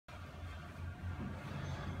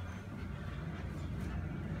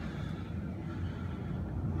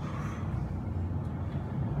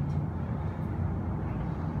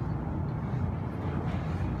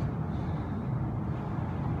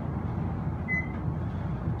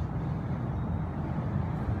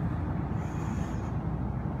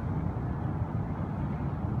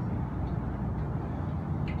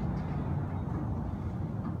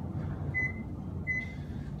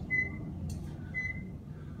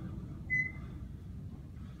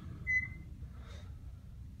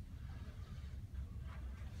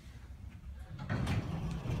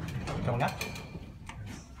going up.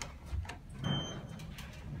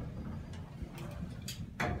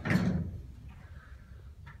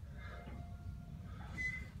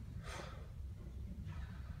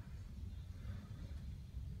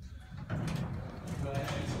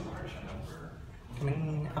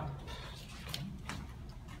 Coming up.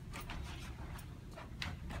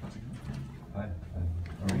 Hi.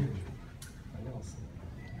 How are you?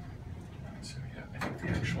 So yeah, I think the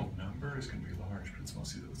actual number is going to be large, but it's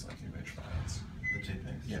mostly those like image files. The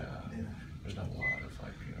JPEGs? Yeah. There's not a lot of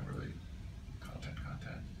like, really content.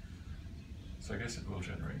 So I guess it will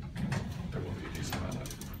generate. There will be a decent amount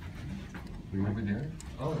of. We won't be there?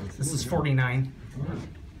 Oh, This is 49.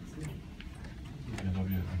 Yeah, there'll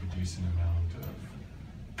be like a decent amount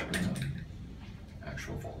of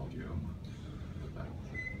actual volume, but that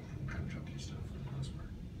kind of chunky stuff for the most part.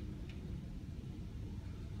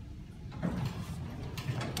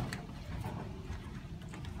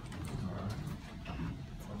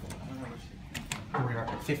 We are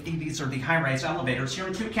at 50. These are the high-rise elevators here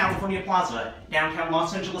in California Plaza, downtown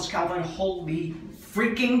Los Angeles, California. Holy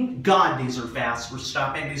freaking God, these are fast. We're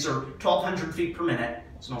stopping. These are 1,200 feet per minute.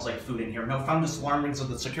 Smells like food in here. No fungus alarm rings of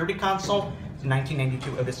the security console. It's a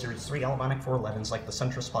 1992 OTIS Series 3 Elevonic 411s like the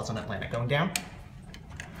Centris Plaza in Atlanta. Going down.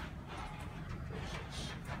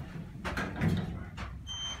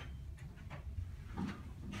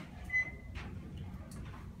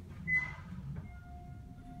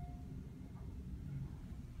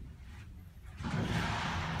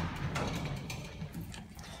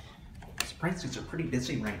 Surprised these are pretty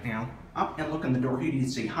busy right now. Up and look in the door. Who do you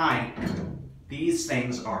see? Hi. These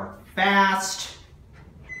things are fast.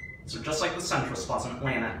 These are just like the Centris Plaza in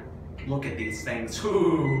Atlanta. Look at these things.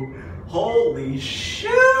 Ooh, holy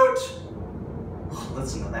shoot!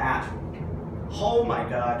 Listen to that. Oh my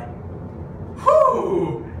God.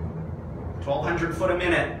 Whoo! 1,200 foot a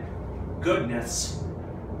minute. Goodness.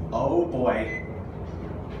 Oh boy.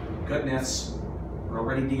 Goodness. We're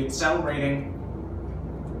already deaccelerating.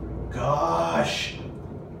 Gosh.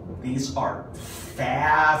 These are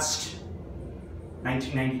fast.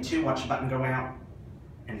 1992, watch the button go out,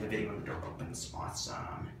 and the video when the door opens.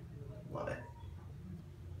 Awesome. Love it.